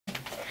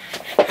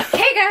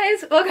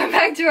guys, welcome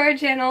back to our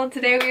channel.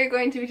 Today we are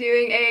going to be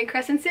doing a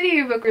Crescent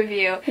City book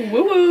review.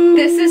 Woo-woo.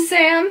 This is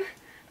Sam.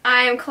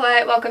 I am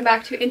Collette. Welcome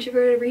back to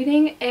Introverted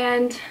Reading,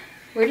 and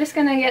we're just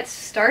gonna get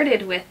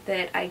started with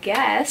it, I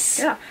guess.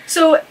 Yeah.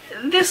 So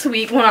this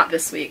week, well not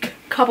this week,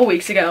 a couple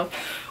weeks ago,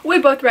 we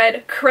both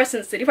read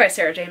Crescent City by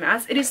Sarah J.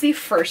 Maas. It is the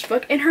first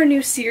book in her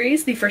new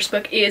series. The first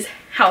book is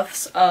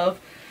House of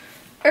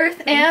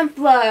Earth and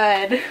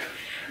Blood.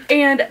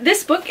 And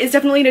this book is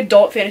definitely an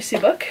adult fantasy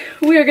book.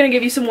 We are going to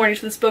give you some warnings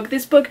for this book.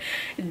 This book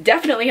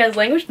definitely has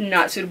language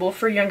not suitable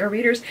for younger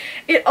readers.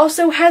 It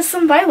also has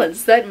some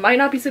violence that might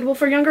not be suitable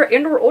for younger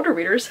and or older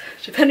readers,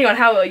 depending on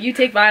how you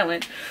take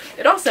violent.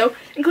 It also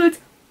includes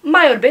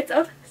mild bits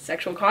of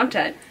sexual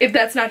content. If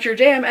that's not your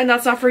jam and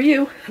that's not for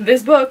you,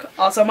 this book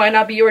also might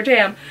not be your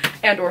jam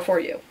and or for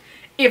you.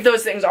 If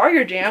those things are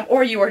your jam,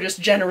 or you are just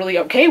generally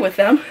okay with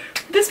them,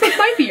 this book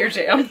might be your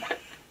jam.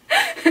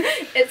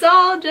 It's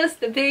all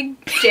just a big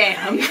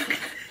jam.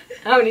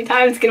 How many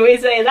times can we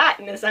say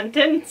that in a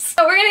sentence?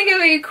 So we're gonna give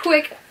a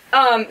quick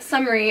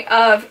summary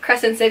of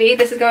Crescent City.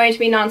 This is going to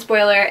be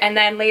non-spoiler, and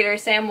then later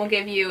Sam will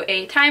give you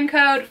a time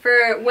code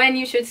for when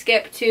you should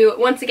skip to,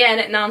 once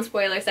again,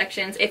 non-spoiler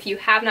sections if you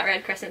have not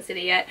read Crescent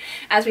City yet.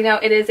 As we know,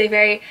 it is a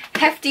very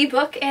hefty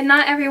book, and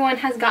not everyone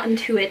has gotten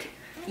to it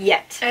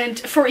yet. And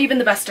for even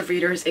the best of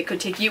readers, it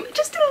could take you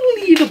just a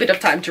little bit of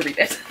time to read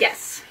it.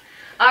 Yes.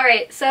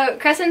 Alright, so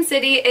Crescent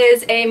City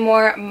is a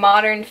more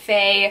modern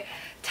fae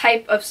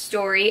type of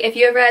story. If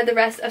you have read the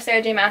rest of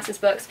Sarah J. Maas's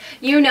books,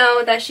 you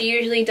know that she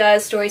usually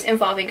does stories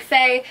involving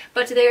fae,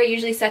 but they are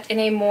usually set in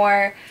a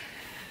more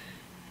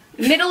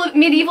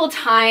medieval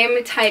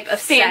time type of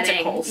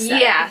setting.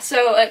 Yeah,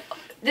 so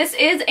this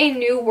is a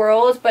new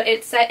world, but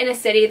it's set in a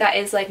city that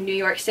is like New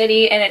York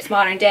City, and it's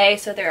modern day,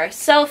 so there are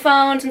cell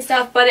phones and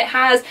stuff, but it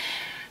has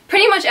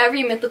pretty much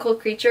every mythical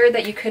creature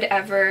that you could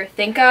ever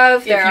think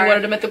of. If you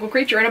wanted a mythical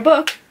creature in a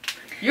book,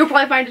 you'll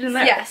probably find it in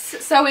there. Yes.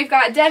 So we've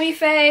got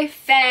demi-fae,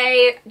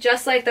 fae,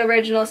 just like the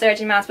original Sarah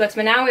J. Maas books,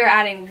 but now we are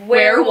adding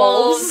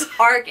werewolves,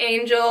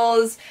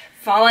 archangels,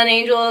 fallen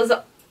angels,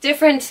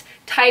 different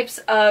types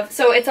of,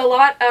 so it's a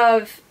lot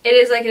of, it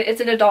is like,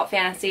 it's an adult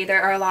fantasy.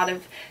 There are a lot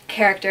of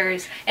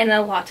characters and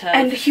a lot of...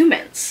 And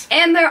humans.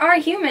 And there are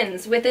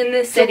humans within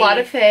this city. There's a lot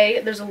of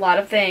fae, there's a lot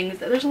of things,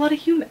 there's a lot of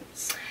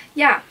humans.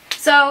 Yeah.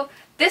 So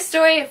this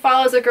story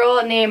follows a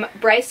girl named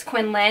Bryce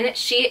Quinlan.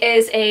 She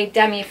is a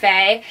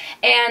demi-fae,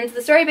 and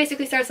the story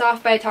basically starts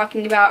off by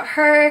talking about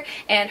her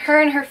and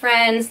her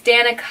friends,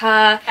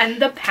 Danica.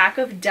 And the Pack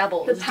of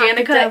Devils.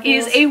 Danica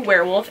is a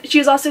werewolf. She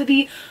is also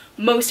the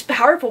most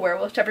powerful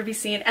werewolf to ever be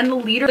seen, and the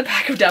leader of the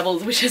Pack of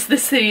Devils, which is the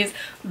city's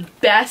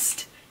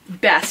best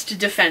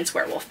defense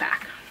werewolf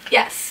pack.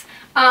 Yes.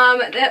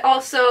 That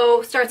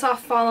also starts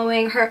off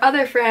following her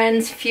other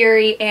friends,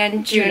 Fury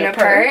and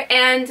Juniper.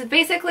 And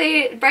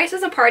basically, Bryce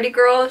is a party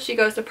girl. She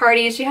goes to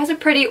parties. She has a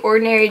pretty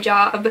ordinary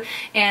job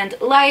and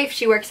life.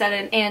 She works at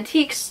an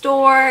antique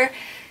store.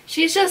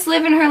 She's just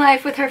living her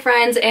life with her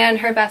friends and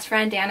her best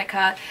friend,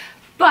 Danica.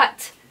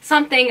 But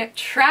something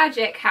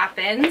tragic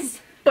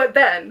happens. But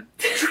then,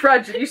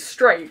 tragedy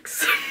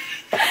strikes.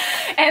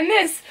 And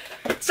this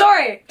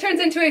story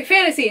turns into a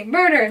fantasy,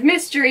 murder,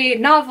 mystery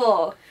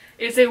novel.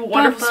 It's a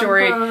wonderful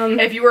story.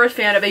 If you are a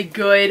fan of a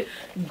good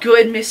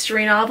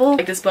mystery novel,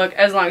 like this book,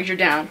 as long as you're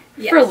down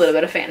for a little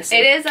bit of fantasy.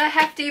 It is a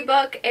hefty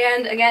book,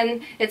 and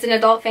again, it's an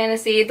adult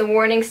fantasy. The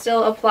warnings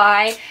still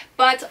apply,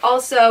 but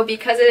also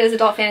because it is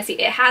adult fantasy,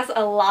 it has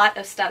a lot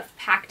of stuff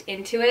packed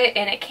into it,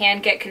 and it can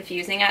get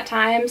confusing at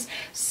times.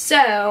 So,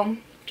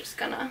 I'm just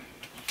gonna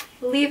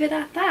leave it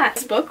at that.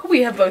 This book,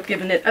 we have both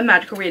given it a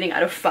magical rating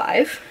out of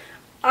 5.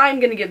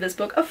 I'm gonna give this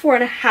book a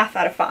 4.5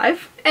 out of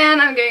 5.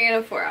 And I'm giving it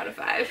a 4 out of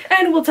 5.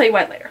 And we'll tell you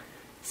why later.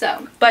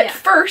 So, but yeah.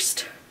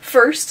 first,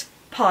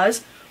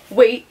 pause,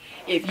 wait.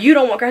 If you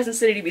don't want Crescent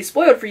City to be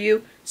spoiled for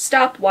you,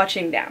 stop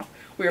watching now.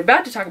 We're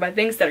about to talk about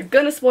things that are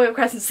gonna spoil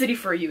Crescent City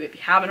for you if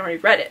you haven't already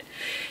read it.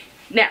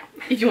 Now,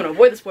 if you want to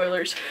avoid the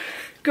spoilers,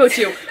 go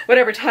to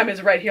whatever time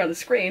is right here on the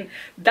screen.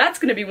 That's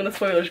gonna be when the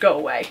spoilers go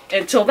away.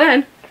 Until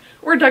then,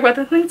 we're gonna talk about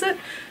the things that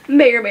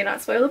may or may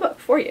not spoil the book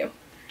for you.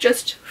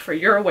 Just for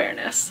your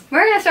awareness.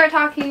 We're going to start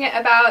talking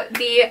about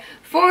the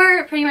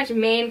 4 pretty much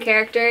main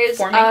characters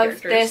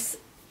of this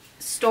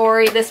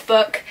story, this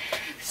book.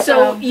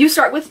 So you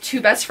start with 2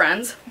 best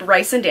friends,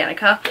 Bryce and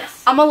Danica.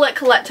 Yes. I'm gonna let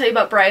Collette tell you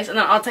about Bryce, and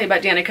then I'll tell you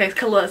about Danica,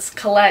 because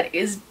Collette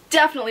is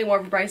definitely more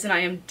of a Bryce, and I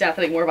am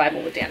definitely more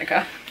viable with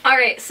Danica.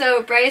 Alright,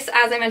 so Bryce,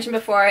 as I mentioned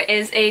before,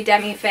 is a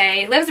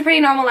demi-fae, lives a pretty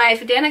normal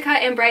life. Danica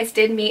and Bryce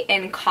did meet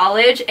in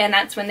college, and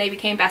that's when they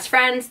became best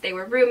friends. They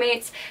were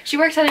roommates. She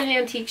works at an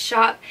antique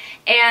shop,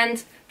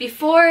 and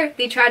before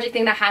the tragic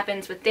thing that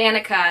happens with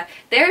Danica,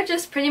 they're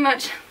just pretty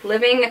much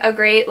living a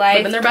great life.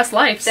 Living their best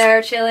lives.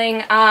 They're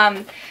chilling.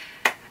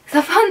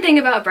 The fun thing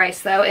about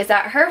Bryce, though, is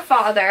that her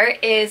father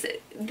is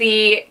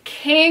the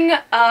king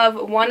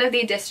of one of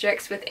the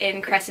districts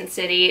within Crescent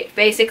City,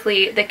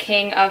 basically the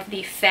king of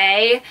the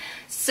Fae.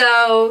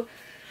 So,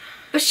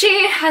 but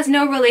she has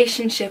no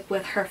relationship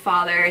with her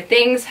father.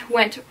 Things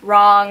went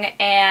wrong,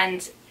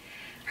 and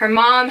Her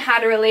mom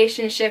had a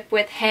relationship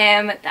with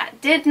him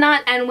that did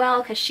not end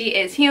well because she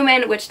is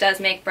human, which does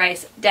make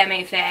Bryce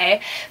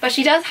demi-fae. But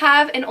she does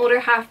have an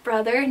older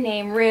half-brother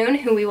named Rune,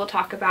 who we will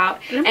talk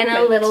about in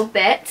a little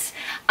bit.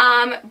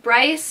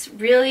 Bryce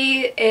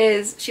really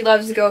she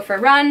loves to go for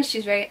runs.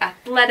 She's very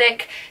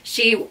athletic.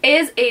 She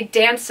is a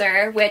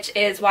dancer, which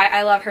is why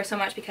I love her so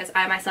much, because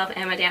I myself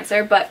am a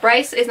dancer. But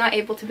Bryce is not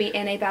able to be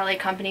in a ballet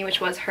company,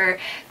 which was her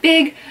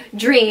big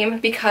dream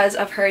because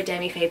of her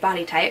demi-fae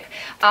body type,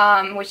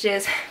 which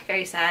is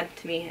very sad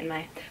to me, in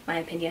my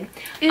opinion.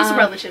 It is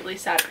relatively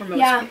sad for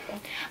most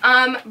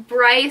people.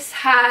 Bryce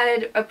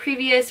had a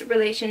previous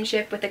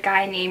relationship with a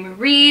guy named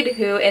Reed,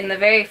 who in the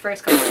very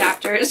first couple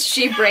chapters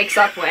she breaks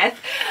up with.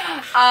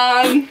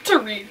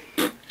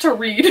 To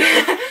read.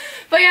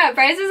 But yeah,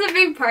 Bryce is a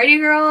big party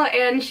girl,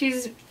 and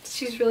she's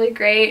really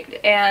great,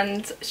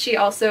 and she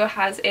also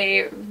has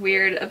a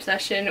weird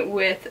obsession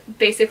with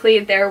basically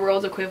their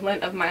world's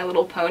equivalent of My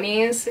Little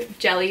Ponies,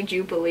 Jelly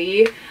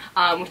Jubilee,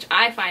 which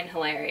I find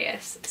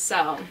hilarious.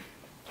 So,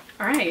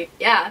 alright.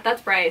 Yeah,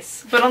 that's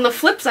Bryce. But on the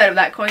flip side of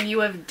that coin, you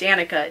have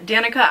Danica.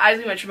 Danica, as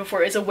we mentioned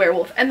before, is a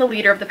werewolf and the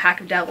leader of the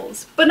Pack of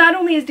Devils. But not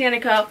only is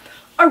Danica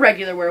a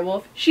regular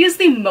werewolf, she is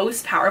the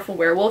most powerful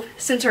werewolf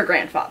since her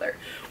grandfather,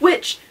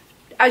 which,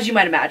 as you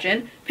might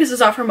imagine,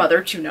 pisses off her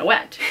mother to no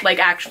end. Like,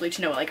 actually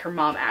to no end. Like, her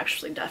mom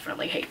actually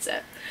definitely hates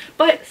it.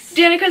 But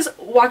Danica's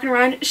walking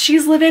around,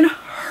 she's living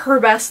her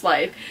best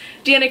life.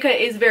 Danica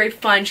is very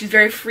fun, she's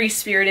very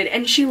free-spirited,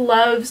 and she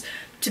loves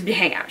to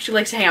hang out. She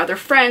likes to hang out with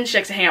her friends, she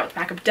likes to hang out with the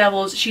Pack of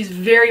Devils, she's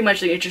very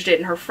much interested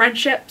in her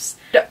friendships.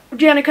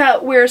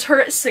 Danica wears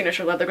her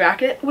signature leather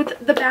jacket with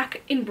the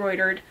back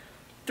embroidered,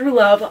 "Through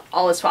love,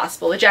 all is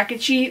possible," a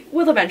jacket she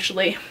will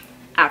eventually,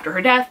 after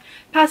her death,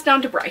 pass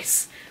down to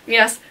Bryce.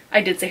 Yes,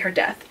 I did say her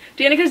death.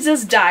 Danica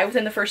does die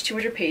within the first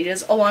 200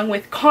 pages, along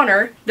with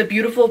Connor, the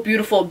beautiful,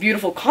 beautiful,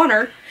 beautiful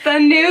Connor. The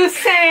new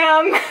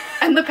Sam!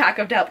 And the Pack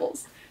of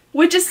Devils.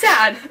 Which is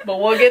sad,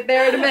 but we'll get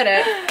there in a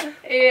minute.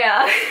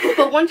 Yeah.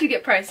 But once you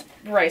get Bryce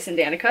and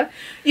Danica,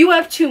 you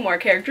have two more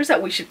characters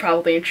that we should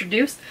probably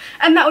introduce,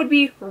 and that would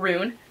be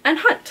Rune and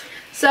Hunt.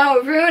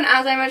 So Rune,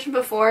 as I mentioned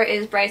before,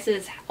 is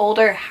Bryce's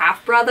older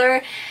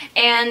half-brother,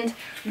 and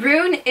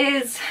Rune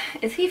is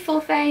he full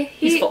fae?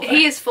 He's full fae.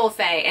 He is full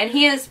fae, and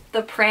he is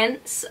the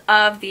prince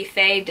of the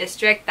fae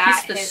district.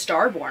 He's the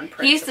Starborn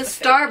Prince. He's the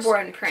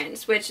Starborn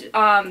Prince, which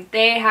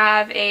they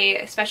have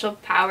a special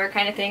power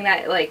kind of thing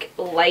that, like,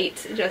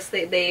 light, just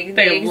they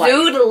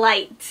exude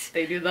light.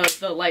 They do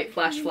the light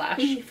flash.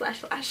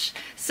 Flash.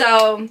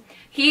 So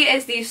he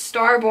is the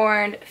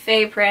Starborn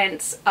Fae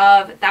Prince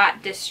of that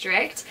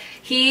district.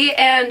 He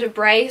and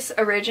Bryce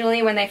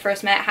originally, when they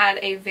first met, had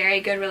a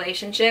very good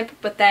relationship,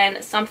 but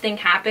then something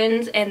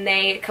happened and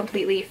they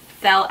completely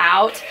fell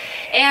out.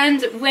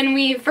 And when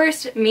we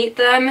first meet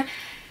them,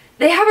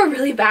 they have a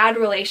really bad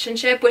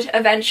relationship, which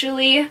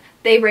eventually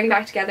they bring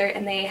back together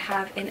and they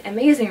have an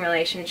amazing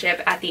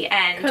relationship at the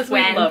end. Because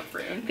we love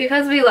Rune.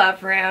 Because we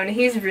love Rune.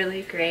 He's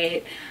really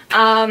great.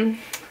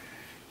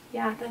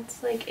 Yeah,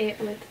 that's like it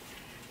with...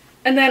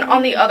 And then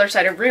on the other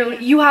side of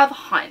Rune, you have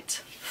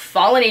Hunt,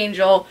 fallen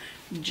angel,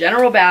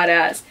 general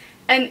badass,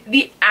 and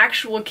the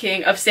actual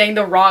king of saying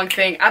the wrong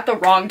thing at the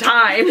wrong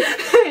time.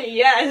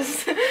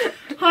 Yes.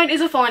 Hunt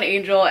is a fallen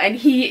angel, and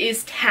he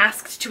is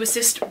tasked to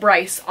assist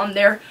Bryce on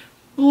their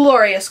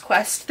glorious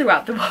quest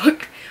throughout the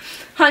book.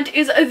 Hunt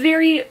is a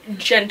very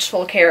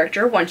gentle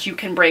character once you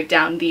can break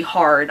down the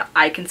hard,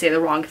 I can say the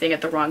wrong thing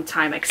at the wrong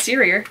time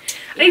exterior.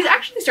 And he's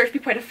actually starts to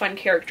be quite a fun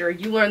character.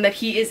 You learn that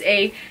he is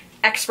a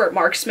expert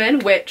marksman,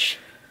 which...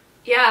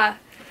 Yeah.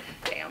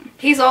 Damn.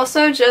 He's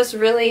also just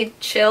really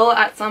chill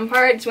at some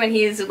parts when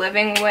he's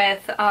living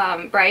with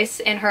Bryce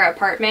in her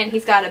apartment.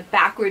 He's got a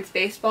backwards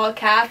baseball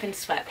cap and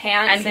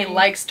sweatpants. And he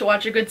likes to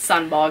watch a good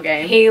sunball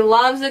game. He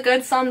loves a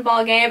good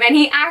sunball game. And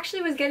he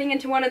actually was getting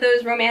into one of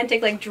those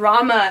romantic, like,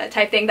 drama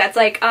type thing that's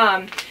like,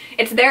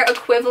 it's their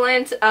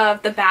equivalent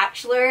of The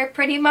Bachelor,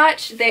 pretty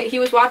much. He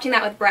was watching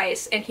that with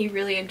Bryce, and he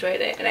really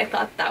enjoyed it. And I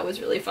thought that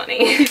was really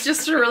funny. He's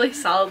just a really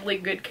solidly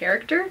good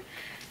character.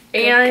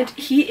 And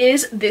he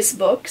is this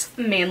book's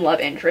main love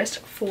interest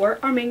for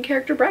our main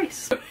character,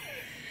 Bryce.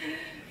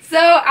 So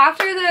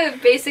after the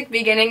basic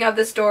beginning of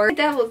the story,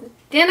 Danica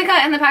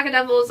and the Pack of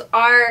Devils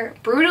are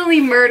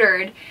brutally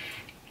murdered,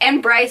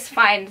 and Bryce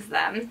finds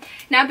them.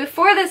 Now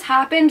before this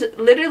happened,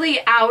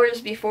 literally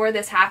hours before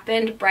this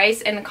happened,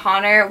 Bryce and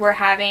Connor were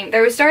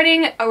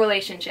starting a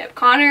relationship.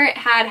 Connor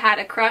had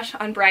a crush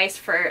on Bryce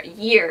for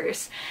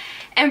years.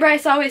 And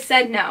Bryce always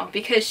said no,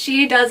 because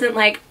she doesn't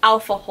like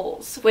alpha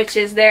holes, which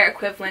is their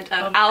equivalent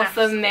of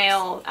alpha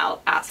male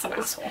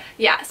assholes.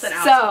 Yes,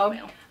 so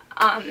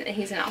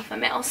he's an alpha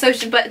male. So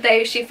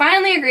she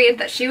finally agreed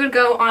that she would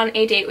go on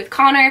a date with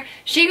Connor.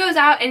 She goes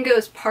out and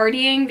goes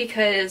partying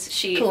because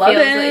she feels like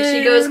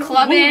she goes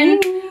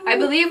clubbing. Woo. I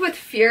believe with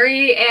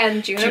Fury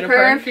and Juniper.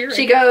 And Fury.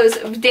 She goes.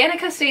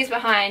 Danica stays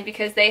behind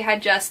because they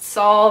had just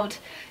solved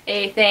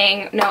a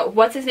thing. No,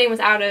 what's his name was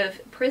out of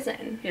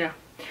prison. Yeah.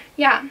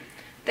 Yeah.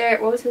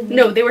 What was his name?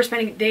 No, they were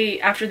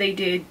after they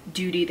did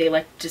duty, they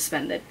liked to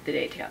spend the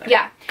day together.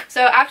 Yeah.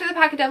 So after the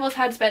Pack of Devils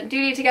had spent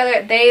duty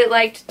together, they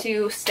liked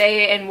to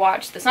stay and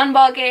watch the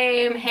Sunball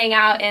game, hang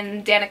out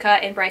in Danica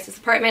and Bryce's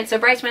apartment. So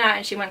Bryce went out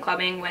and she went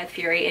clubbing with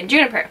Fury and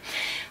Juniper.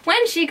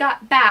 When she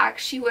got back,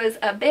 she was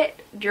a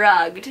bit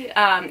drugged,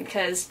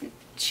 because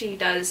she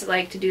does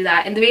like to do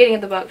that. In the beginning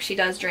of the book, she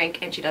does drink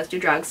and she does do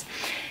drugs.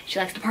 She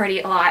likes to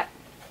party a lot.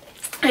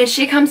 And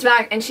she comes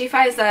back and she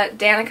finds that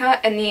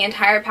Danica and the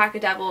entire Pack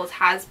of Devils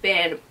has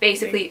been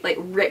basically like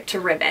ripped to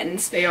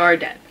ribbons. They are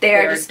dead. They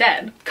are just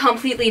dead.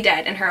 Completely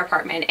dead in her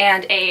apartment.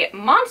 And a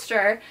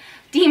monster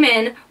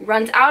demon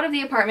runs out of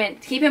the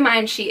apartment. Keep in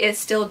mind, she is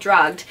still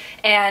drugged.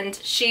 And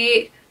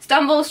she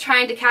stumbles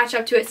trying to catch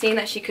up to it, seeing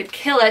that she could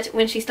kill it,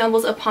 when she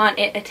stumbles upon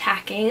it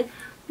attacking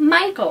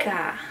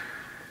Micah.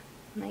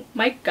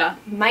 Micah.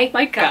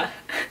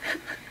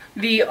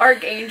 The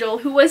Archangel,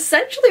 who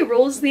essentially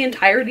rules the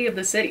entirety of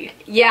the city.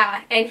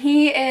 Yeah, and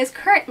he is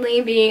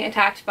currently being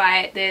attacked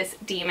by this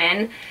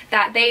demon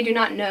that they do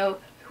not know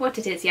what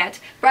it is yet.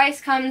 Bryce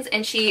comes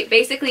and she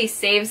basically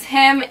saves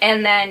him,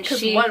 and then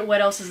she... what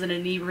else is an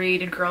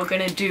inebriated girl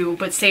gonna do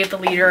but save the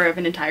leader of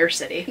an entire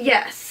city?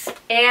 Yes,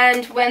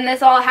 and when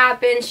this all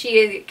happens,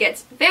 she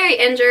gets very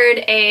injured,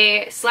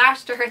 a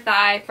slash to her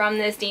thigh from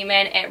this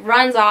demon. It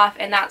runs off,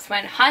 and that's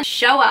when Hunt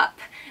show up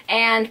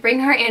and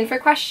bring her in for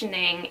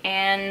questioning,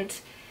 and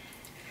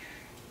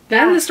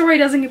then the story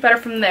doesn't get better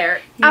from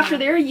there. Yeah. After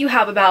there, you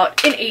have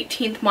about an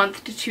 18th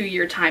month to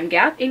 2-year time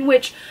gap in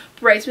which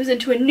Bryce moves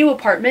into a new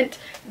apartment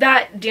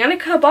that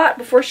Danica bought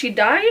before she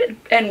died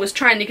and was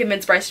trying to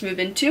convince Bryce to move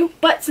into,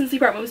 but since the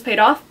apartment was paid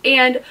off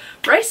and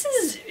Bryce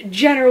is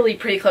generally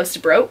pretty close to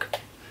broke,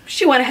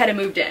 she went ahead and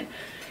moved in.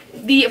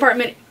 The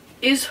apartment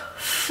is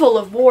full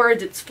of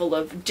wards, it's full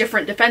of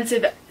different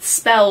defensive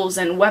spells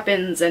and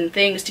weapons and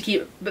things to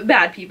keep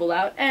bad people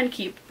out and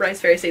keep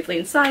Bryce very safely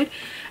inside,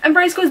 and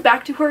Bryce goes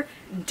back to her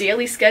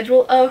daily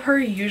schedule of her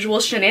usual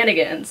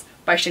shenanigans.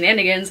 By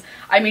shenanigans,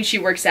 I mean she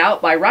works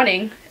out by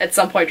running at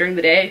some point during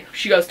the day,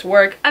 she goes to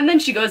work, and then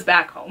she goes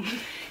back home.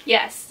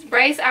 Yes,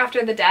 Bryce,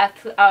 after the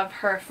death of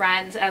her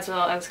friends as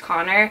well as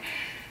Connor,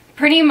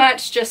 pretty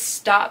much just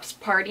stops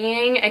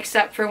partying,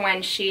 except for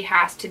when she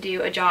has to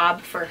do a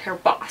job for her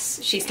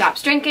boss. She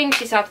stops drinking,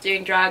 she stops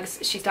doing drugs,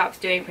 she stops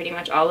doing pretty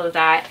much all of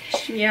that.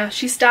 Yeah,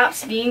 she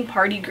stops being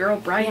party girl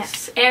Bryce.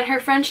 Yes, and her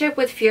friendship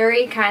with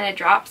Fury kind of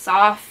drops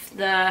off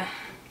the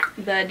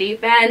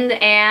deep end,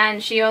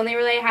 and she only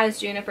really has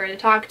Juniper to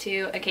talk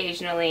to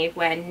occasionally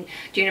when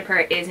Juniper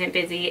isn't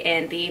busy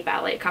in the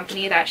ballet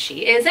company that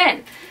she is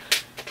in.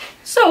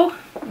 So,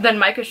 then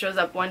Micah shows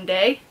up one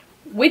day,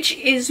 which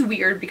is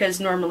weird because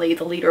normally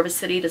the leader of a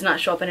city does not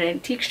show up in an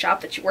antique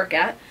shop that you work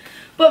at.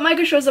 But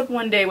Micah shows up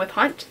one day with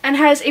Hunt and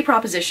has a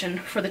proposition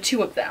for the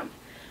two of them.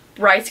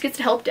 Bryce gets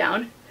to help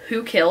down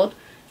who killed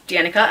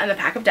Danica and the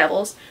Pack of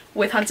Devils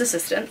with Hunt's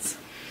assistance.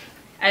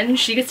 And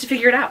she gets to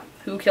figure it out,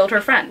 who killed her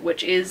friend,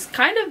 which is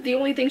kind of the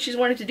only thing she's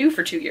wanted to do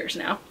for 2 years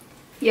now.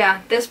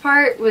 Yeah, this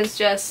part was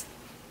just,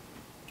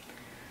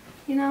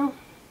 you know,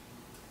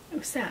 it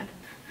was sad.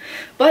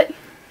 But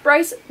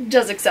Bryce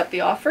does accept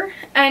the offer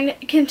and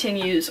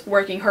continues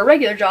working her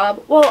regular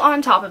job while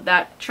on top of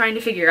that trying to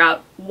figure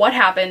out what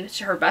happened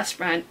to her best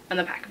friend and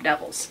the Pack of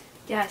Devils.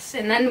 Yes,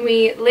 and then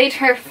we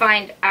later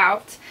find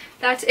out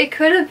that it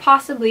could have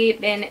possibly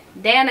been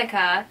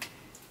Danica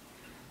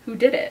who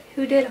did it.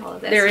 Who did all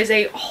of this. There is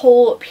a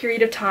whole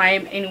period of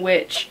time in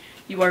which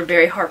you are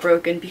very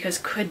heartbroken because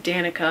could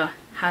Danica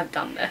have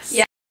done this?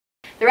 Yeah.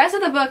 The rest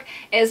of the book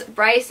is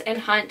Bryce and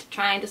Hunt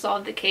trying to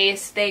solve the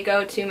case. They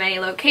go to many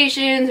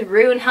locations.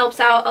 Rune helps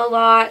out a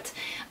lot.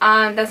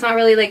 That's not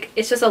really like,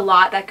 it's just a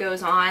lot that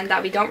goes on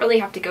that we don't really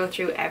have to go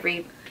through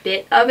every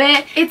bit of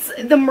it. It's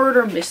the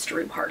murder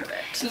mystery part of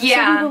it.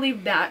 Yeah. So we will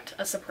leave that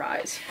a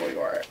surprise for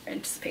your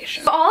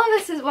anticipation. So all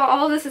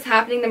of this is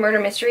happening, the murder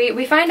mystery,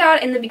 we find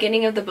out in the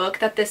beginning of the book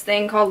that this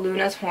thing called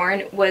Luna's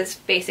Horn was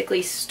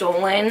basically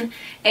stolen,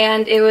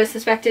 and it was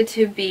suspected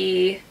to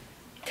be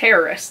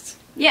terrorists.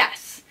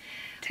 Yes.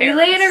 We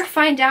later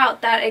find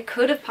out that it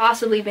could have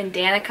possibly been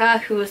Danica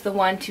who was the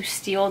one to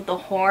steal the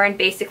horn,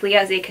 basically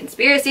as a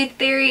conspiracy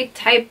theory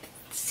type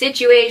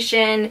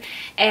situation,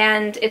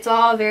 and it's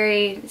all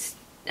very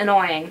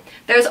annoying.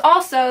 There's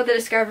also the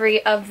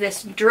discovery of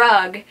this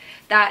drug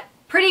that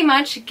pretty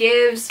much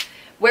gives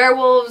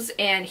werewolves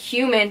and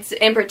humans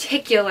in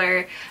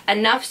particular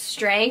enough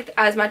strength,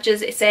 as much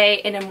as, say,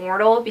 an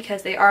immortal,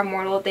 because they are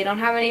mortal, they don't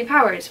have any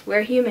powers.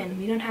 We're human,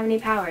 we don't have any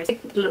powers.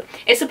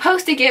 It's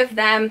supposed to give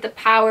them the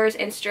powers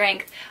and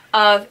strength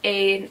of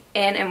an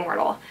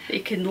immortal. They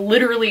can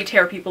literally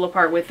tear people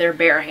apart with their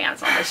bare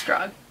hands on this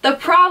drug. The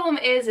problem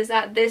is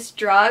that this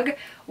drug,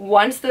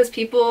 once those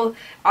people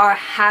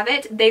have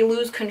it, they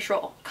lose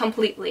control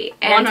completely.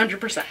 And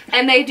 100%.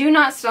 And they do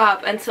not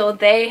stop until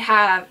they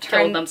have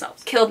killed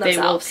themselves. They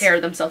will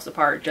tear themselves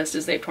apart just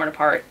as they've torn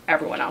apart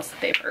everyone else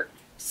that they've hurt.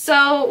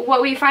 So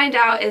what we find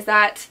out is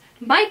that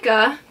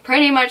Micah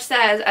pretty much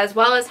says, as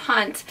well as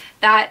Hunt,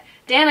 that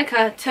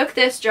Danica took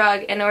this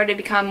drug in order to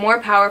become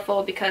more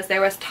powerful because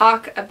there was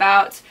talk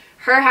about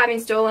her having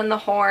stolen the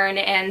horn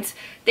and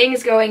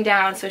things going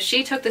down, so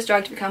she took this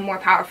drug to become more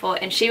powerful,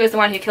 and she was the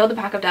one who killed the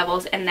pack of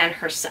devils and then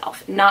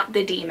herself, not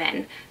the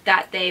demon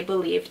that they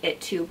believed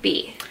it to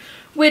be.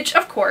 Which,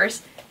 of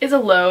course, is a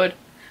load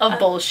of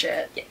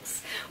bullshit.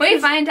 Yes. We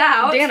find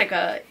out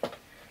Danica,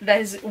 that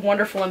is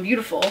wonderful and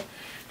beautiful,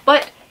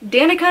 but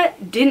Danica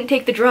didn't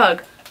take the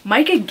drug.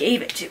 Micah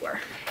gave it to her.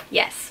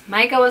 Yes,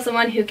 Micah was the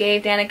one who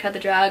gave Danica the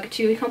drug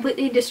to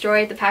completely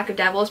destroy the pack of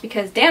devils,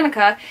 because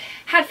Danica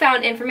had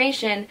found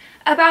information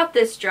about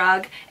this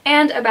drug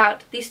and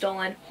about the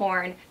stolen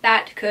horn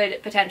that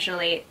could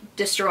potentially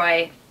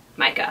destroy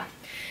Micah.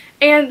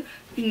 And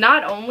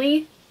not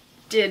only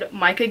did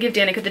Micah give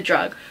Danica the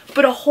drug,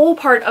 but a whole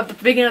part of the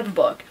beginning of the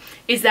book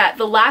is that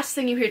the last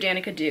thing you hear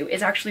Danica do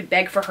is actually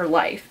beg for her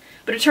life.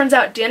 But it turns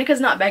out Danica's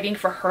not begging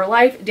for her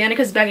life,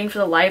 Danica's begging for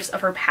the lives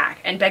of her pack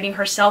and begging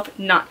herself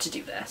not to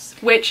do this.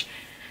 Which,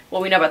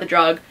 what we know about the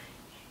drug,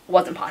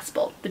 wasn't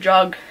possible. The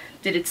drug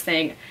did its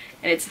thing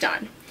and it's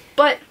done.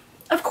 But,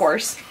 of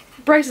course,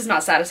 Bryce is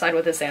not satisfied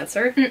with this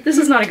answer. This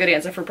is not a good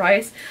answer for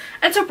Bryce.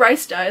 And so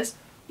Bryce does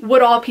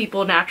what all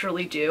people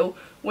naturally do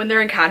when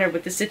they're encountered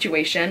with the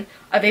situation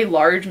of a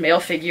large male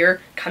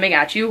figure coming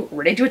at you,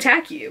 ready to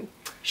attack you.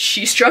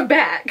 She struck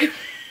back.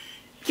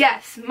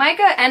 Yes,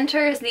 Micah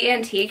enters the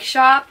antique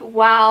shop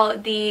while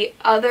the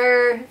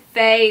other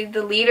Fae,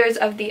 the leaders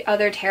of the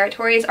other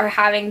territories, are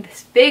having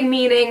this big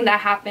meeting that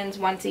happens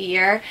once a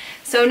year.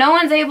 So no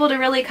one's able to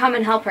really come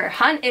and help her.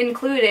 Hunt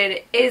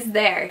included is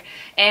there.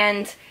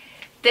 And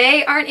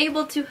they aren't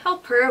able to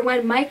help her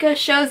when Micah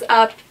shows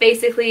up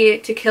basically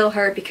to kill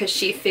her because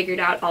she figured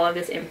out all of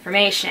this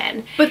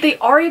information. But they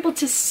are able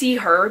to see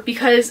her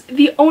because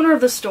the owner of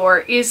the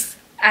store is,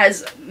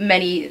 as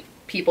many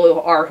people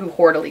who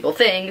hoard illegal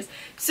things,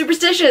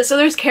 superstitious, so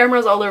there's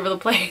cameras all over the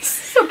place.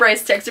 So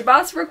Bryce texts her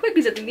boss real quick,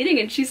 who's at the meeting,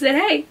 and she said,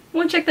 hey,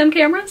 wanna check them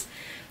cameras?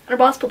 And her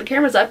boss pulled the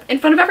cameras up in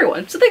front of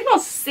everyone, so they can all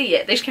see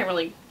it, they just can't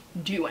really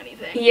do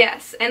anything.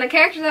 Yes, and the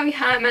characters that we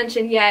haven't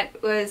mentioned yet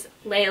was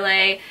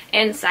Lele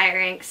and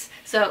Syrinx.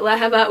 So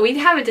Leheba, we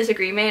have a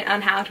disagreement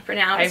on how to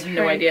pronounce I have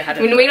no idea how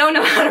to we don't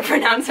know how to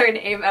pronounce her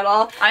name at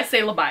all. I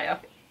say Labaya.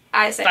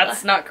 I say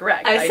that's not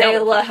correct. I say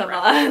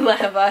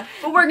Leheba.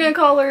 But we're gonna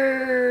call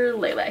her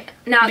Lele.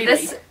 Now Lele.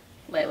 this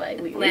Lele.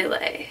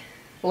 Lele.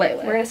 Lele.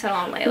 We're gonna settle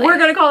on Lele. We're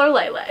gonna call her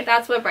Lele.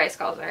 That's what Bryce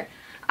calls her.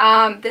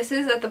 This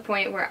is at the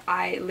point where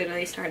I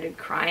literally started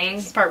crying.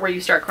 This part where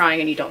you start crying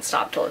and you don't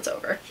stop till it's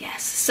over.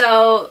 Yes.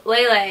 So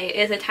Lele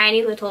is a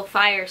tiny little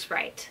fire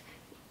sprite,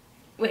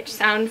 which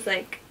sounds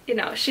like, you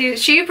know,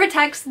 she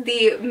protects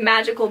the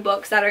magical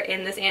books that are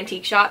in this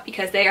antique shop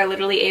because they are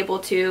literally able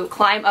to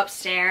climb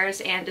upstairs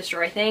and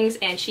destroy things,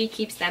 and she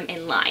keeps them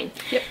in line.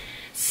 Yep.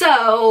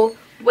 So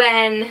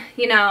when,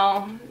 you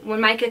know,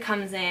 when Micah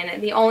comes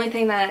in, the only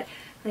thing that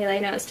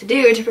Lele knows to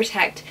do to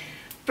protect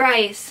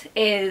Bryce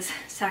is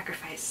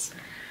sacrifice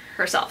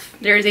herself.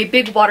 There is a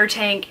big water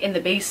tank in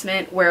the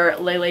basement where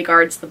Lele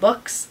guards the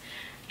books,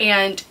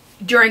 and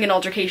during an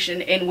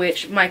altercation in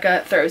which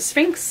Micah throws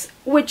Sphinx,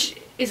 which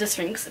is a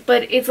Sphinx,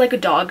 but it's like a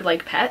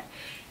dog-like pet,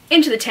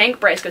 into the tank.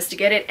 Bryce goes to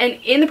get it, and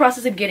in the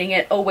process of getting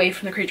it away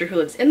from the creature who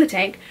lives in the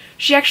tank,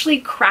 she actually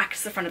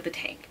cracks the front of the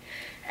tank.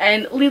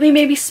 And Lele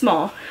may be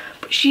small,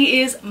 but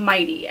she is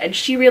mighty, and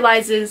she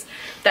realizes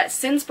that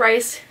since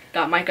Bryce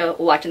got Micah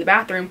locked in the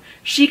bathroom,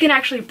 she can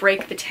actually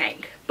break the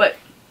tank. But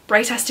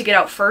Bryce has to get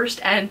out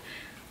first, and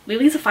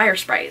Lele's a fire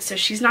sprite, so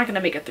she's not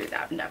gonna make it through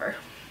that endeavor.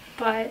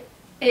 But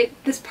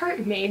this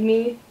part made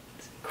me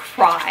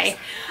cry.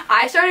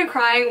 I started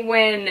crying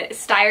when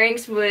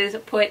Syrinx was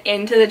put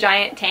into the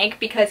giant tank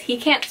because he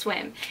can't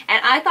swim,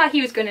 and I thought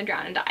he was going to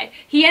drown and die.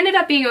 He ended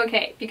up being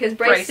okay because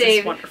Bryce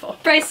saved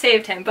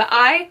him, but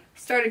I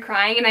started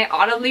crying and I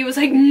audibly was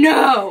like,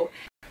 no!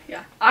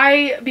 Yeah,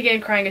 I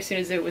began crying as soon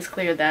as it was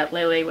clear that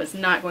Lele was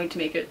not going to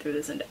make it through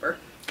this endeavor.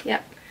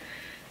 Yep.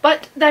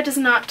 But that does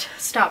not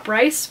stop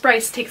Bryce.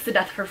 Bryce takes the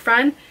death of her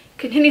friend,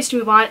 continues to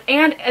move on,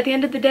 and at the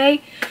end of the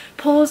day,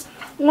 pulls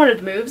one of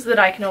the moves that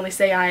I can only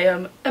say I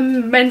am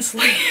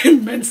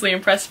immensely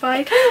impressed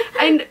by,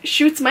 and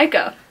shoots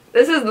Micah.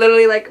 This is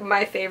literally like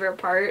my favorite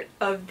part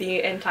of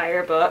the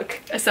entire book.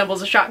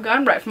 Assembles a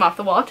shotgun right from off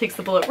the wall, takes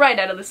the bullet right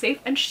out of the safe,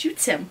 and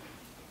shoots him.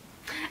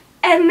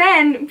 And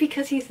then,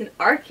 because he's an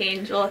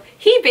archangel,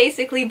 he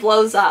basically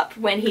blows up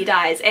when he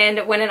dies.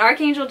 And when an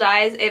archangel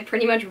dies, it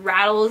pretty much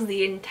rattles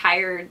the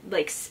entire,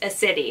 like, a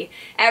city.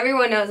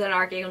 Everyone knows an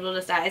archangel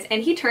just dies,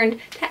 and he turned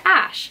to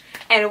ash.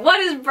 And what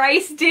does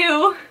Bryce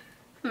do?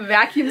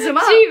 Vacuums him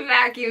up. She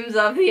vacuums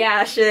up the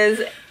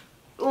ashes.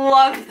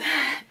 Love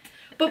that.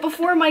 But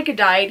before Micah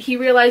died, he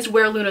realized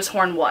where Luna's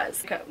horn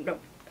was. No.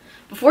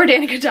 Before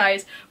Danica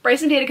dies,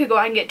 Bryce and Danica go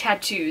out and get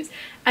tattoos.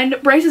 And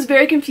Bryce is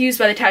very confused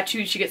by the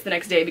tattoos she gets the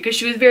next day because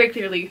she was very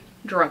clearly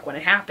drunk when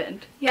it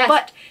happened. Yes.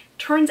 But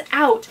turns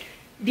out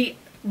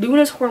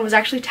Luna's horn was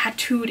actually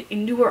tattooed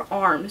into her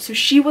arm. So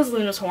she was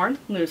Luna's horn.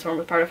 Luna's horn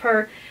was part of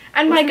her.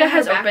 And Wasn't Micah it her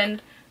has back?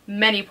 opened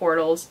many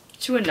portals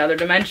to another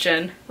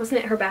dimension. Wasn't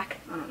it her back?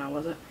 I don't know,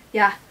 was it?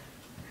 Yeah.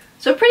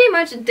 So pretty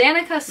much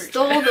Danica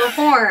stole the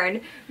horn,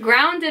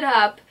 ground it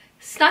up,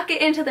 snuck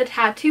it into the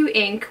tattoo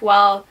ink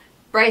while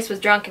Bryce was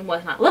drunk and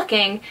was not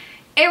looking.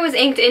 It was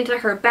inked into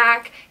her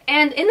back,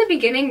 and in the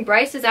beginning,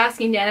 Bryce is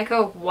asking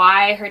Danica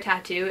why her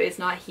tattoo is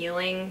not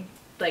healing,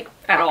 like,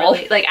 at all.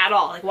 Like, at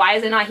all. Like, why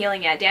is it not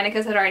healing yet?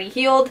 Danica's had already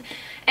healed,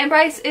 and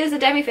Bryce is a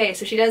demi-fae,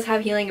 so she does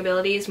have healing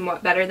abilities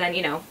better than,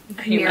 you know,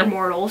 mere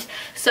mortals.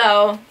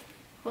 So,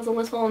 it was a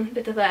little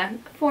bit of a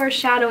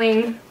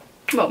foreshadowing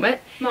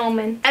moment.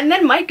 And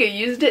then Micah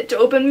used it to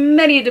open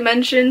many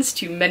dimensions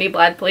to many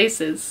bad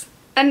places.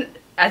 And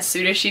as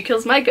soon as she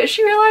kills Micah,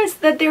 she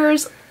realized that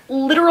there's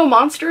literal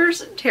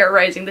monsters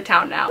terrorizing the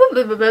town now.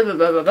 Blah, blah, blah,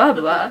 blah, blah, blah,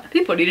 blah.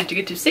 People needed to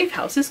get to safe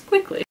houses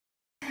quickly.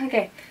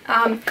 Okay,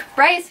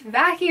 Bryce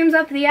vacuums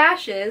up the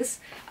ashes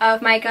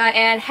of Micah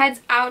and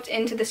heads out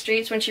into the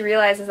streets when she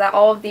realizes that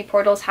all of the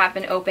portals have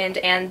been opened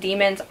and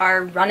demons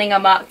are running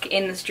amok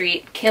in the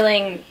street,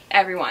 killing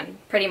everyone,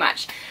 pretty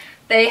much.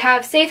 They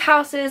have safe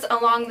houses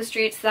along the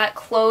streets that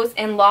close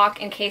and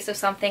lock in case of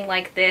something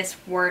like this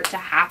were to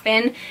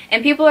happen,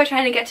 and people are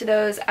trying to get to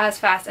those as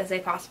fast as they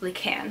possibly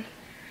can.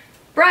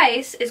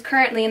 Bryce is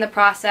currently in the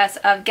process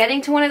of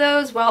getting to one of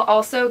those while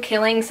also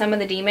killing some of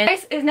the demons.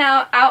 Bryce is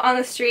now out on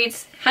the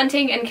streets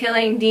hunting and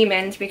killing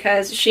demons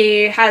because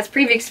she has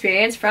previous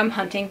experience from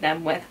hunting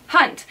them with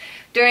Hunt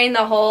during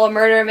the whole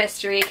murder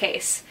mystery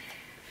case.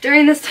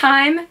 During this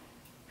time,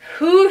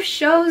 who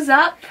shows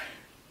up?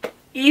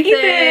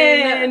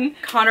 Ethan!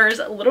 Connor's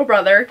little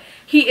brother.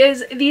 He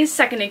is the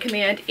second in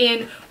command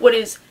in what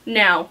is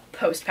now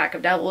post-Pack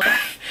of Devils.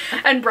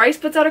 And Bryce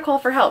puts out a call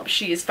for help.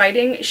 She is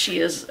fighting, she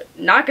is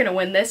not going to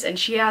win this, and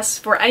she asks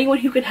for anyone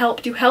who can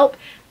help to help,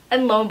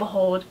 and lo and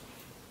behold,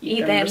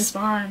 Ethan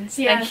responds.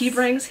 Yes. And he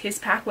brings his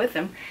pack with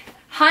him.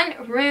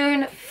 Hunt,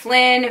 Rune,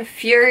 Flynn,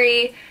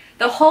 Fury,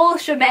 the whole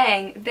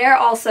shebang, they're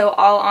also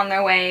all on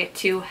their way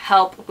to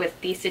help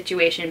with the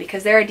situation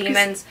because there are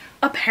demons.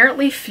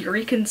 Apparently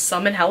Fury can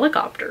summon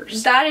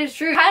helicopters. That is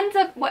true.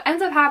 What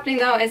ends up happening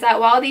though is that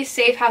while these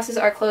safe houses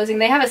are closing,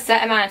 they have a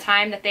set amount of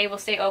time that they will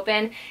stay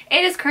open.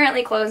 It is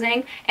currently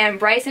closing and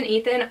Bryce and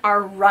Ethan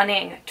are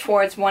running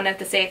towards one of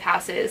the safe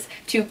houses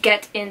to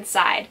get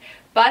inside.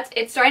 But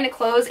it's starting to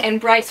close and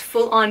Bryce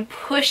full on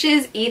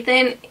pushes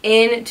Ethan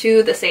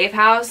into the safe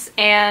house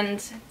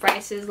and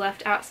Bryce is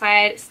left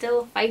outside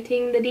still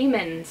fighting the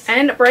demons.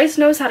 And Bryce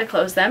knows how to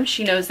close them.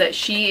 She knows that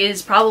she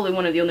is probably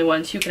one of the only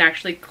ones who can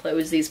actually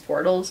close these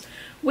portals,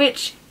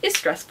 which is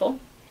stressful.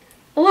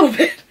 A little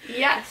bit.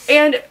 Yes.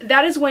 And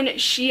that is when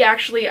she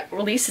actually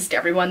releases to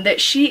everyone that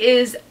she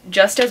is,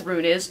 just as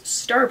Rune is,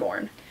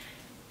 Starborn.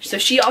 So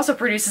she also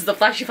produces the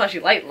flashy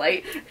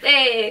light.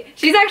 Hey,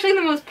 she's actually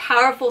the most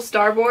powerful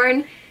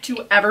Starborn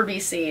to ever be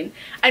seen.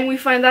 And we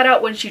find that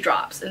out when she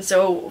drops. And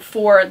so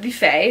for the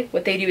Fae,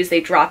 what they do is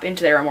they drop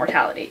into their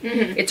immortality.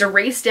 It's a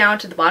race down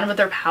to the bottom of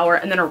their power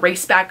and then a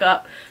race back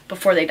up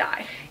before they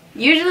die.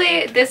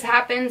 Usually this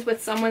happens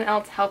with someone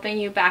else helping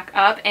you back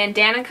up, and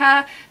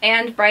Danica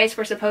and Bryce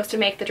were supposed to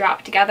make the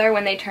drop together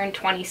when they turned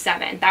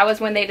 27. That was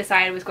when they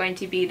decided it was going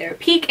to be their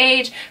peak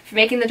age for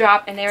making the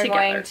drop, and they were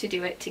going to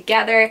do it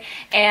together.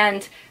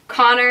 And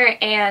Connor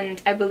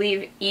and I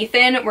believe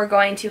Ethan were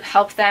going to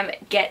help them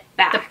get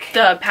back.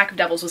 The Pack of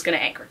Devils was going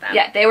to anchor them.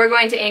 Yeah, they were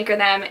going to anchor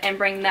them and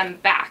bring them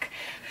back.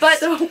 But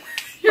so,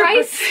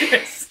 Bryce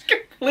is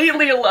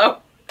completely alone.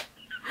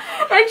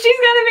 And she's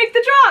gonna make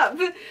the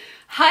drop.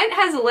 Hunt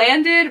has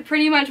landed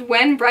pretty much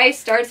when Bryce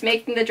starts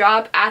making the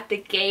drop at the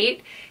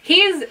gate.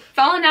 He's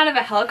fallen out of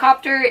a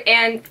helicopter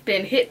and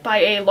been hit by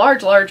a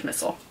large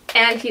missile.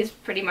 And he's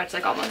pretty much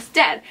like almost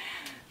dead.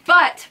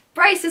 But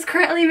Bryce is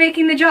currently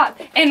making the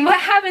drop. And what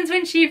happens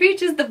when she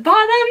reaches the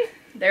bottom?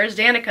 There's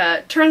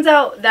Danica. Turns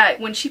out that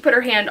when she put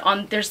her hand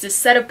on, there's this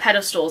set of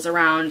pedestals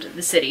around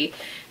the city,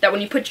 that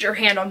when you put your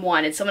hand on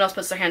one and someone else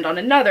puts their hand on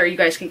another, you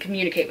guys can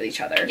communicate with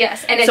each other.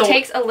 Yes, and it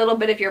takes a little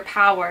bit of your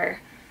power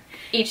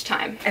each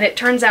time. And it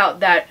turns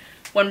out that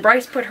when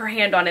Bryce put her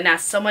hand on and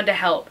asked someone to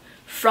help,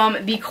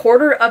 from the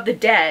Quarter of the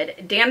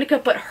Dead,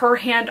 Danica put her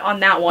hand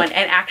on that one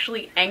and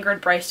actually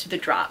anchored Bryce to the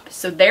drop.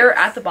 So there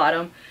at the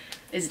bottom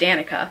is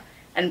Danica.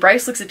 And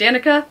Bryce looks at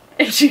Danica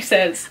and she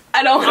says,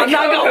 I'm not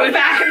going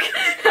back.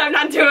 I'm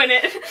not doing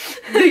it.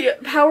 The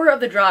power of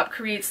the drop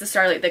creates the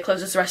starlight that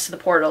closes the rest of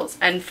the portals.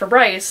 And for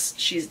Bryce,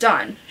 she's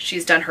done.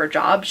 She's done her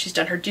job. She's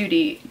done her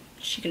duty.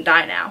 She can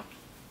die now.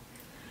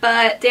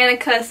 But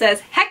Danica says,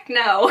 heck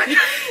no,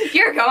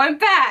 you're going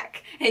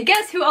back. And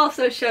guess who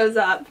also shows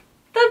up?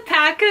 The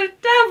Pack of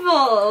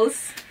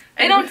Devils.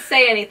 They don't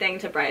say anything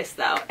to Bryce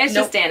though. It's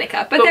just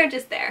Danica, but they're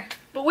just there.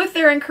 But with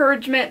their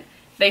encouragement,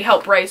 they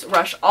help Bryce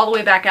rush all the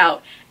way back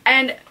out.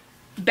 And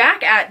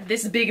back at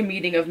this big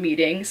meeting of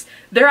meetings,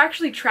 they're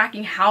actually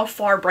tracking how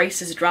far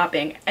Bryce is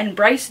dropping. And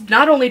Bryce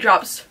not only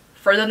drops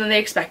further than they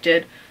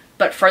expected,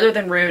 but further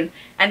than Rune,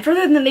 and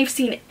further than they've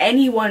seen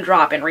anyone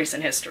drop in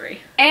recent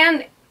history.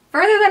 And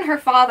further than her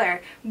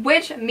father,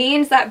 which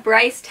means that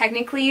Bryce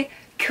technically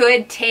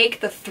could take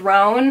the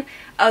throne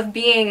of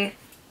being,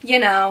 you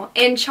know,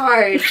 in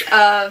charge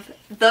of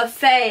the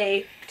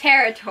Fae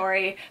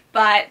territory,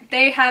 but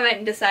they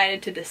haven't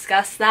decided to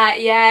discuss that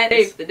yet.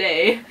 Save the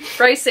day.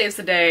 Bryce saves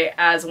the day,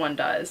 as one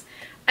does.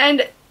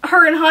 And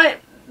her and Hunt,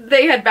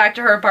 they head back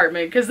to her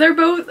apartment because they're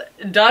both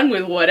done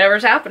with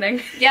whatever's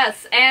happening.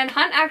 Yes, and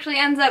Hunt actually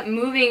ends up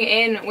moving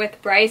in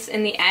with Bryce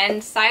in the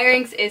end.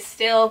 Syrinx is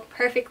still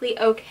perfectly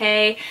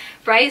okay.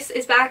 Bryce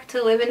is back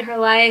to living her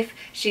life.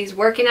 She's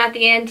working at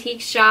the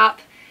antique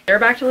shop. They're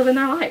back to living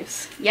their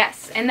lives.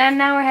 Yes, and then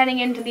now we're heading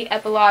into the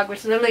epilogue, which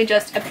is literally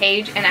just a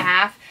page and a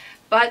half,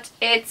 but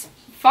it's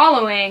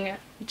following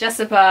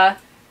Jessica,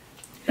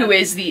 who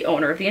is the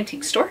owner of the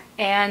antique store,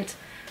 and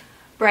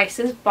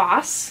Bryce's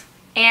boss.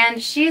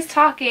 And she's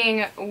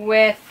talking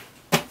with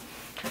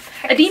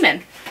a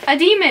demon. A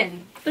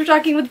demon. They're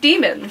talking with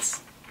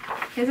demons.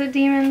 Is it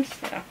demons?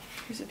 Yeah,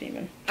 he's a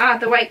demon. Ah,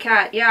 the white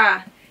cat,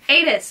 yeah.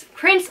 Adis,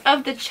 Prince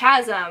of the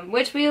Chasm,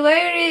 which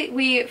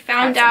we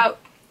found out...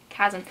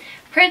 Chasm.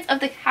 Prince of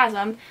the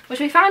Chasm, which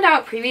we found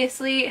out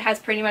previously has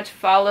pretty much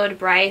followed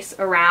Bryce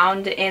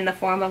around in the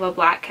form of a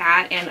black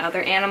cat and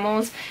other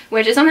animals,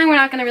 which is something we're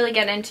not going to really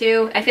get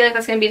into. I feel like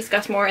that's going to be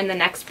discussed more in the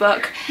next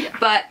book. Yeah.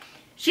 But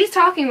she's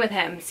talking with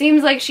him.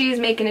 Seems like she's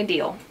making a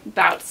deal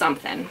about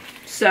something.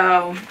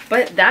 So,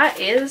 but that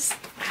is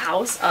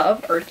House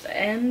of Earth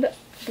and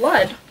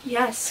Blood.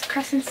 Yes,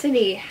 Crescent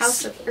City,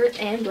 House of Earth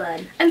and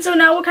Blood. And so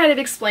now we'll kind of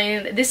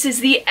explain, this is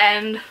the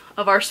end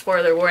of our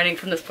spoiler warning.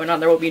 From this point on,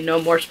 there will be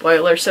no more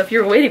spoilers. So if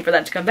you're waiting for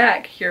that to come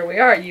back, here we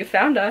are. You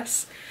found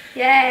us.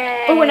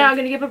 Yay! But we're now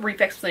going to give a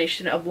brief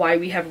explanation of why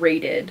we have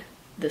rated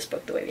this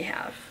book the way we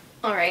have.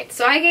 Alright,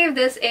 so I gave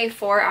this a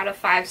 4 out of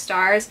 5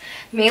 stars,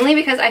 mainly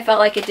because I felt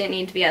like it didn't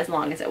need to be as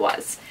long as it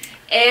was.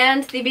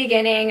 And the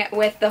beginning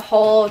with the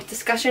whole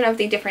discussion of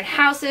the different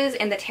houses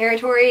and the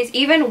territories,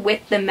 even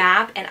with the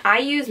map, and I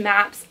use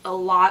maps a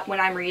lot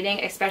when I'm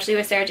reading, especially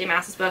with Sarah J.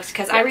 Maas's books,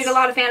 because I read a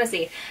lot of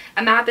fantasy.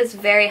 A map is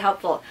very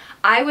helpful.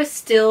 I was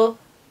still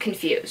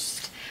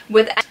confused.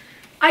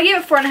 I gave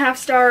it 4.5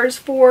 stars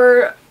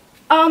for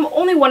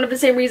only one of the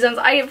same reasons.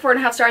 I gave it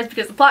 4.5 stars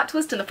because the plot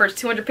twist in the first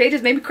 200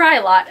 pages made me cry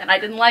a lot, and I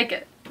didn't like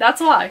it.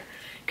 That's why.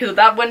 Because if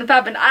that wouldn't have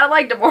happened, I'd have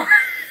liked it more.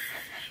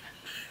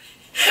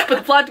 But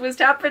the plot twist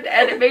happened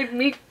and it made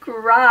me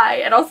cry.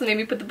 It also made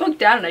me put the book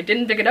down and I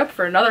didn't pick it up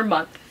for another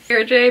month.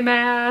 Sarah J.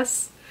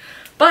 Maas.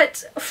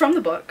 But from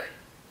the book,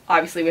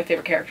 obviously we have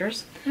favorite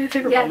characters. We have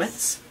favorite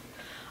moments.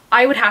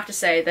 I would have to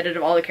say that out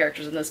of all the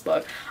characters in this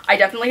book, I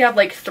definitely have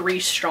like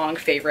 3 strong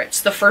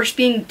favorites. The first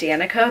being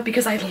Danica,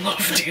 because I love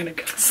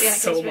Danica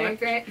so much.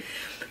 Great.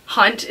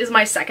 Hunt is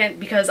my second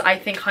because I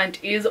think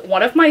Hunt is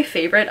one of my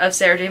favorite of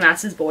Sarah J.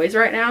 Maas's boys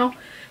right now.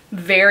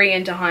 Very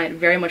into Hunt,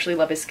 very much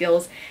love his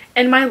skills.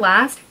 And my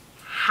last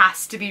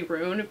has to be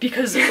Rune,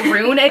 because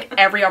Rune at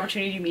every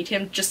opportunity you meet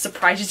him just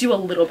surprises you a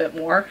little bit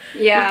more.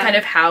 Yeah. With kind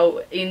of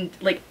how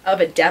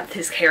of a depth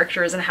his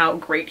character is and how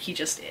great he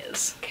just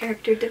is.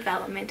 Character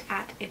development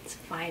at its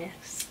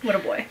finest. What a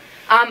boy.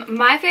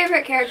 My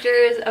favorite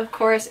characters, of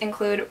course,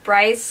 include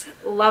Bryce.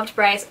 Loved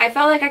Bryce. I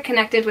felt like I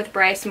connected with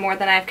Bryce more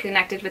than I've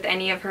connected with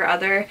any of her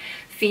other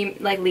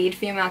lead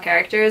female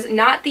characters.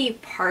 Not the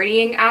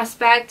partying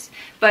aspect,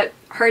 but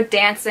her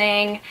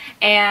dancing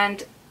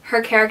and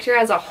her character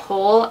as a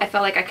whole, I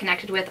felt like I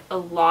connected with a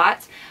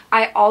lot.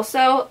 I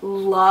also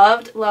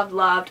loved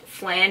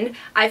Flynn.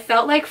 I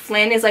felt like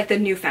Flynn is like the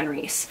new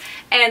Fenris.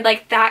 And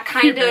like that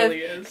kind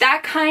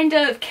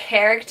of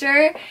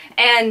character,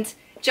 and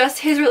just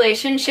his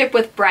relationship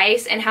with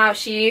Bryce and how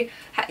she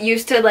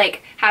used to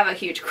like have a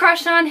huge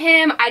crush on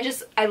him.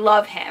 I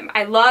love him.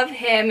 I love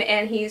him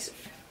and he's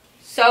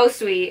so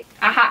sweet.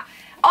 Aha.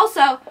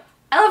 Also,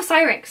 I love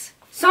Syrinx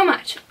so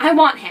much. I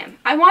want him.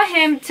 I want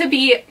him to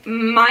be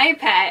my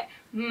pet,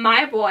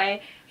 my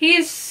boy. He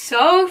is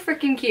so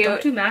freaking cute.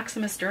 Don't do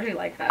Maximus dirty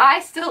like that.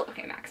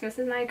 Okay, Maximus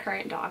is my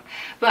current dog,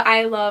 but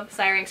I love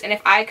Syrinx, and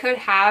if I could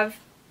have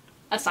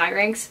a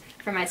Syrinx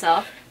for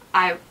myself,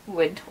 I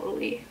would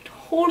totally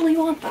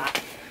want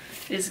that.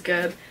 It is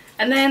good.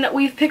 And then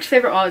we've picked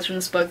favorite moments from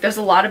this book. There's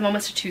a lot of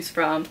moments to choose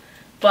from,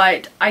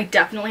 but I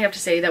definitely have to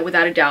say that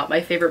without a doubt,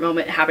 my favorite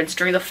moment happens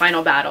during the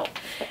final battle.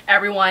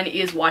 Everyone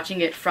is watching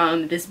it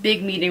from this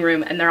big meeting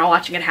room, and they're all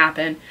watching it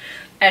happen.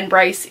 And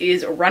Bryce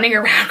is running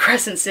around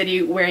Crescent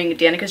City wearing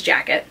Danica's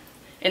jacket,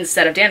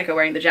 instead of Danica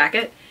wearing the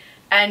jacket.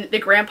 And the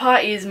grandpa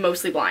is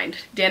mostly blind.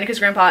 Danica's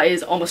grandpa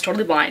is almost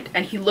totally blind.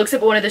 And he looks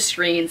up at one of the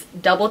screens,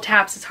 double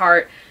taps his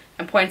heart,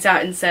 and points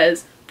out and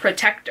says,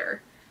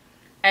 "Protector."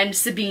 And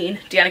Sabine,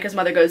 Danica's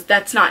mother, goes,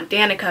 "That's not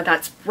Danica,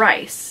 that's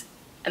Bryce."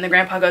 And the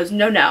grandpa goes,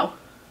 "No,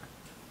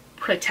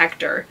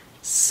 Protector."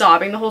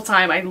 Sobbing the whole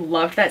time. I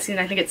loved that scene.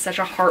 I think it's such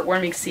a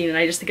heartwarming scene, and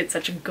I just think it's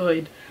such a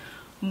good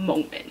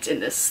moment in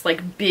this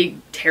like big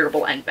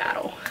terrible end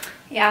battle.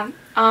 Yeah.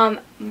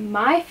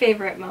 My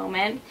favorite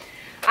moment,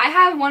 I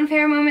have one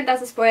favorite moment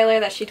that's a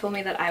spoiler that she told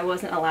me that I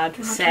wasn't allowed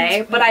to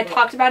say, but I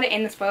talked about it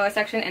in the spoiler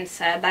section and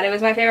said that it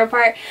was my favorite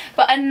part.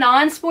 But a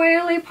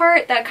non-spoilerly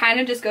part that kind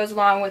of just goes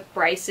along with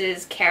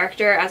Bryce's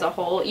character as a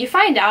whole, you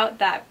find out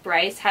that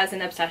Bryce has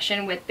an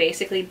obsession with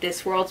basically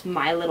this world's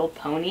My Little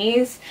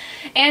Ponies,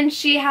 and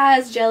she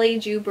has Jelly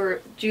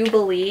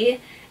Jubilee,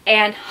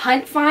 and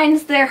Hunt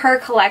finds her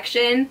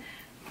collection,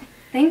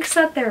 thinks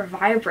that they're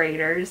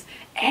vibrators,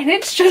 and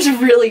it's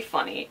just really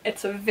funny.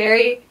 It's a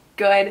very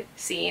good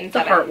scene. It's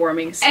a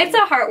heartwarming scene. It's a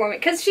heartwarming,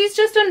 because she's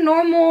just a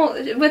normal,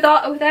 with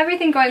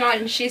everything going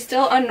on, she's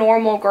still a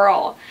normal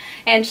girl.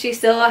 And she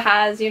still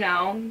has, you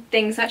know,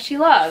 things that she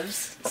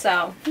loves.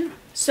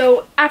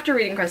 So, after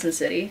reading Crescent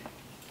City,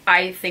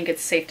 I think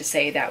it's safe to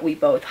say that we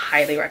both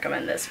highly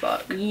recommend this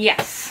book.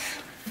 Yes.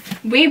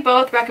 We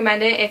both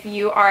recommend it if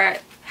you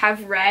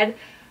have read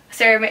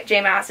Sarah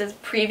J. Maas's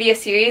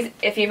previous series,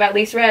 if you've at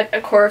least read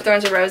A Court of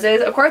Thorns and Roses.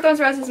 A Court of Thorns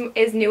and Roses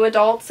is new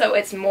adult, so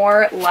it's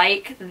more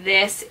like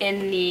this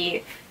in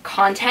the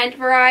content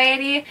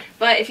variety.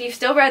 But if you've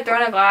still read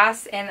Throne of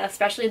Glass, and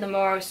especially the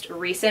most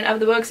recent of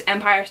the books,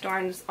 Empire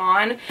Storms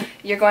On,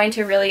 you're going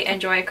to really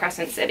enjoy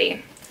Crescent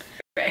City.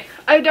 Okay.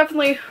 I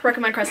definitely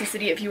recommend Crescent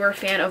City if you are a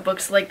fan of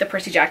books like the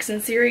Percy Jackson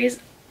series.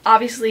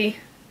 Obviously,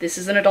 this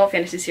is an adult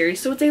fantasy series,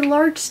 so it's a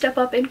large step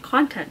up in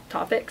content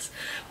topics.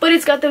 But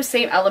it's got those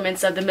same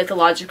elements of the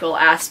mythological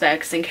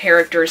aspects and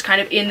characters kind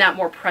of in that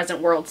more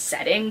present world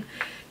setting,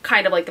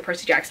 kind of like the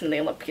Percy Jackson and the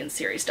Olympian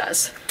series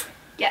does.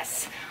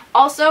 Yes.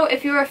 Also,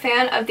 if you're a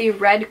fan of the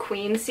Red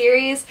Queen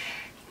series,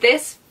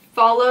 this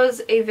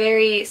follows a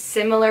very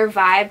similar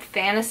vibe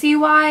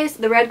fantasy-wise.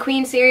 The Red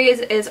Queen series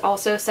is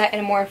also set in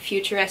a more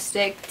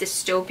futuristic,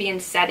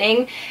 dystopian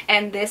setting,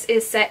 and this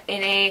is set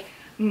in a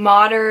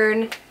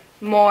modern,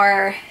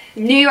 more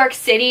New York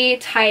City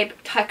type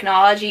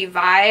technology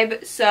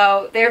vibe.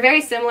 So they're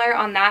very similar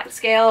on that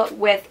scale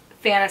with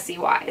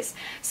fantasy-wise.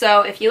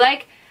 So if you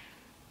like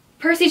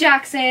Percy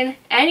Jackson,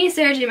 any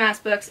Sarah J. Maas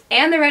books,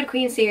 and the Red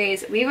Queen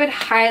series, we would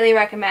highly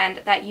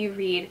recommend that you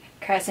read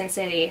Crescent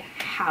City,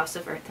 House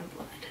of Earth and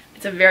Blood.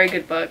 It's a very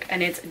good book,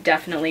 and it's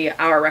definitely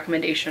our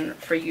recommendation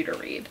for you to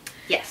read.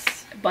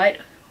 Yes. But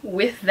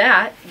with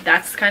that,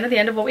 that's kind of the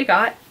end of what we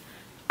got.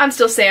 I'm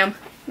still Sam.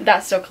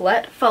 That's still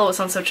Collette. Follow us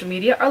on social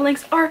media. Our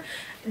links are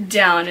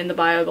down in the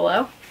bio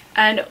below.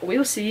 And we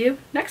will see you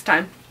next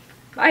time.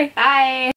 Bye. Bye.